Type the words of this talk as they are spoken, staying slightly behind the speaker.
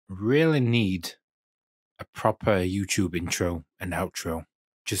really need a proper YouTube intro and outro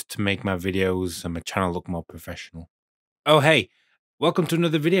just to make my videos and my channel look more professional. Oh, hey, welcome to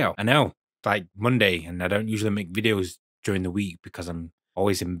another video. I know, it's like Monday, and I don't usually make videos during the week because I'm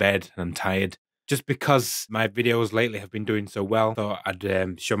always in bed and I'm tired. Just because my videos lately have been doing so well, thought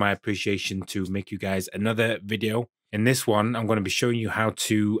I'd show my appreciation to make you guys another video. In this one, I'm going to be showing you how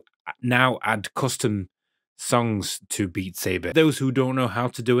to now add custom songs to Beat Saber. Those who don't know how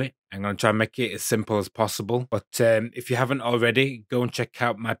to do it, I'm going to try and make it as simple as possible. But if you haven't already, go and check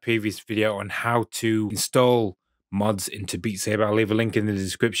out my previous video on how to install mods into Beat Saber. I'll leave a link in the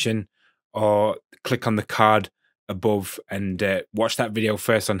description, or click on the card above and watch that video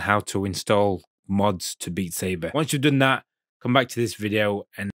first on how to install mods to Beat Saber. Once you've done that, come back to this video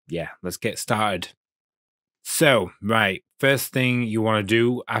and yeah, let's get started. So, right, first thing you want to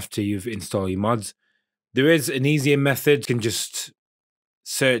do after you've installed your mods, there is an easier method. You can just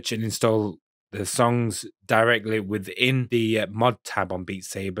search and install the songs directly within the mod tab on Beat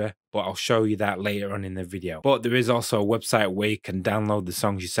Saber, but I'll show you that later on in the video. But there is also a website where you can download the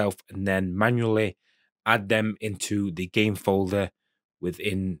songs yourself and then manually add them into the game folder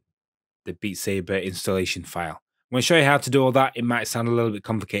within the Beat Saber installation file. I'm going to show you how to do all that. It might sound a little bit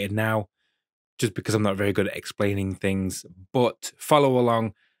complicated now, just because I'm not very good at explaining things, but follow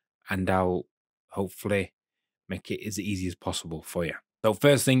along and I'll hopefully make it as easy as possible for you. So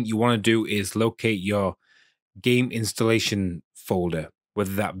first thing you want to do is locate your game installation folder,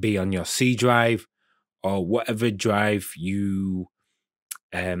 whether that be on your C drive or whatever drive you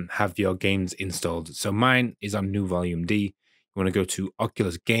have your games installed. So mine is on New Volume D. You want to go to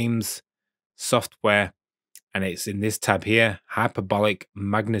Oculus Games, Software, and it's in this tab here, Hyperbolic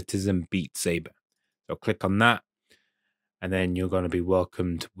Magnetism Beat Saber. So click on that, and then you're going to be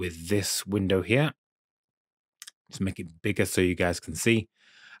welcomed with this window here. Just make it bigger so you guys can see.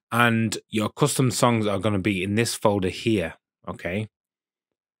 And your custom songs are going to be in this folder here. Okay.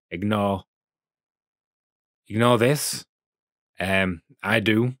 Ignore this. I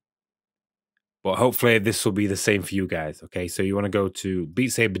do. But hopefully this will be the same for you guys. Okay. So you want to go to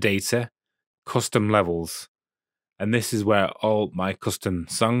Beat Saber Data, Custom Levels. And this is where all my custom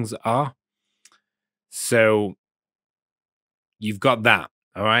songs are. So you've got that.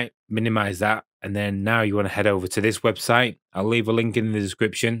 All right. Minimize that. And then now you want to head over to this website. I'll leave a link in the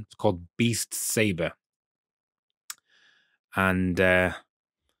description. It's called bsaber. And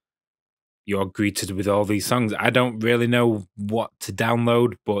you're greeted with all these songs. I don't really know what to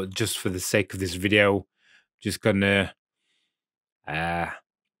download, but just for the sake of this video, I'm just gonna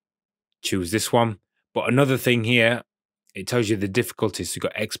choose this one. But another thing here, it tells you the difficulties. So you've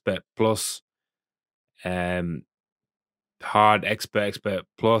got Expert Plus, Hard, Expert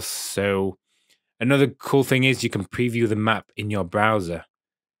Plus. So another cool thing is you can preview the map in your browser.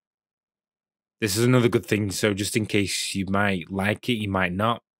 This is another good thing. So just in case you might like it, you might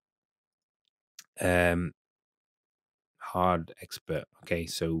not. Hard, Expert. Okay,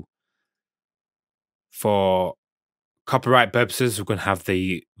 so for copyright purposes, we're going to have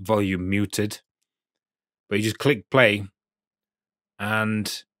the volume muted. But you just click play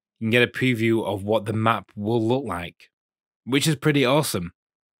and you can get a preview of what the map will look like, which is pretty awesome.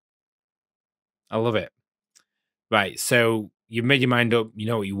 I love it. Right, so you've made your mind up. You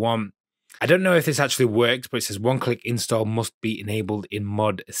know what you want. I don't know if this actually works, but it says one-click install must be enabled in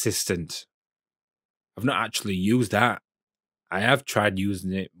Mod Assistant. I've not actually used that. I have tried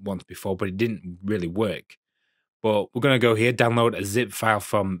using it once before, but it didn't really work. But we're going to go here, download a zip file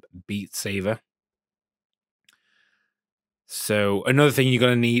from Beat Saber. So another thing you're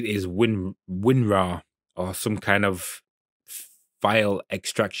going to need is WinRAR or some kind of file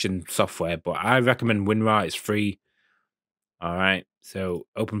extraction software. But I recommend WinRAR. It's free. All right. So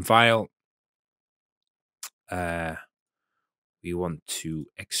open file. We want to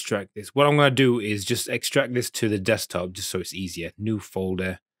extract this. What I'm going to do is just extract this to the desktop just so it's easier. New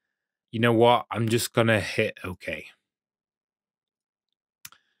folder. You know what? I'm just going to hit OK.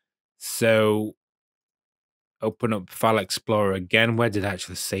 So open up File Explorer again. Where did I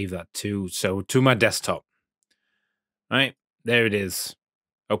actually save that to? So to my desktop. Right, there it is.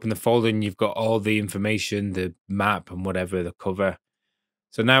 Open the folder and you've got all the information, the map and whatever, the cover.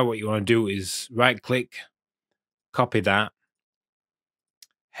 So now what you want to do is right click, copy that,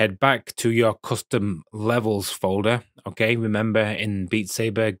 head back to your custom levels folder. Okay, remember in Beat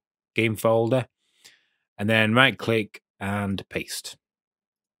Saber game folder, and then right click and paste.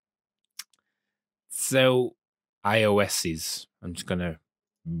 So iOS's, I'm just gonna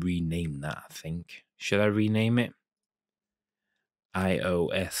rename that, I think. Should I rename it?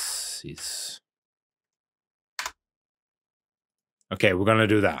 iOS's. Okay, we're going to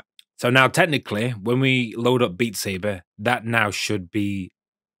do that. So now technically, when we load up Beat Saber, that now should be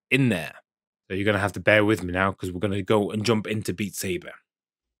in there. So you're going to have to bear with me now because we're going to go and jump into Beat Saber.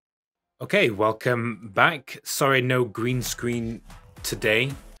 Okay, welcome back. Sorry, no green screen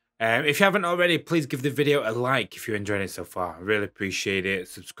today. If you haven't already, please give the video a like if you're enjoying it so far. I really appreciate it.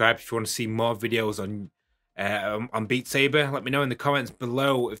 Subscribe if you want to see more videos on Beat Saber. Let me know in the comments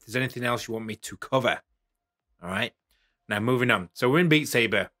below if there's anything else you want me to cover. All right. Now moving on. So we're in Beat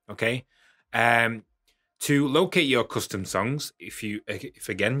Saber. Okay. To locate your custom songs, if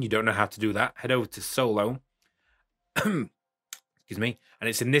again you don't know how to do that, head over to Solo. Excuse me, and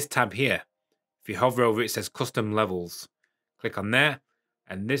it's in this tab here. If you hover over it, it says Custom Levels. Click on there,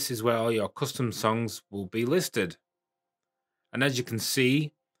 and this is where all your custom songs will be listed. And as you can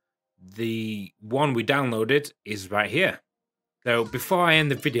see, the one we downloaded is right here. So before I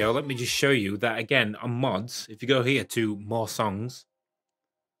end the video, let me just show you that again on mods. If you go here to more songs,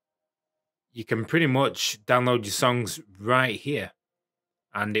 you can pretty much download your songs right here,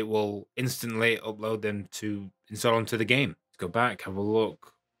 and it will instantly upload them to install onto the game. Let's go back, have a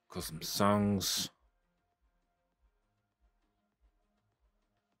look, custom songs.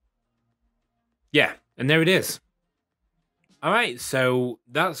 Yeah, and there it is. All right, so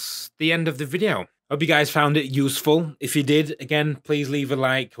that's the end of the video. Hope you guys found it useful. If you did, again, please leave a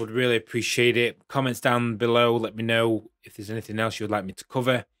like. I would really appreciate it. Comments down below. Let me know if there's anything else you would like me to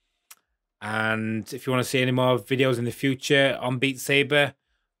cover. And if you want to see any more videos in the future on Beat Saber,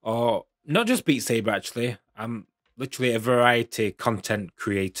 or not just Beat Saber, actually, I'm literally a variety content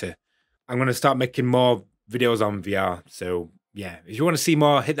creator. I'm going to start making more videos on VR. So yeah, if you want to see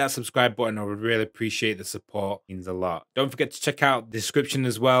more, hit that subscribe button. I would really appreciate the support. It means a lot. Don't forget to check out the description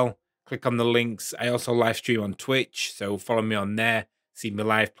as well. Click on the links. I also live stream on Twitch, so follow me on there. See me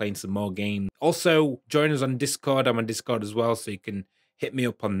live playing some more games. Also, join us on Discord. I'm on Discord as well, so you can hit me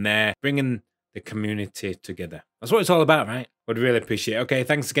up on there, bringing the community together. That's what it's all about, right? Would really appreciate it. Okay,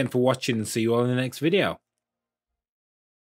 thanks again for watching, and see you all in the next video.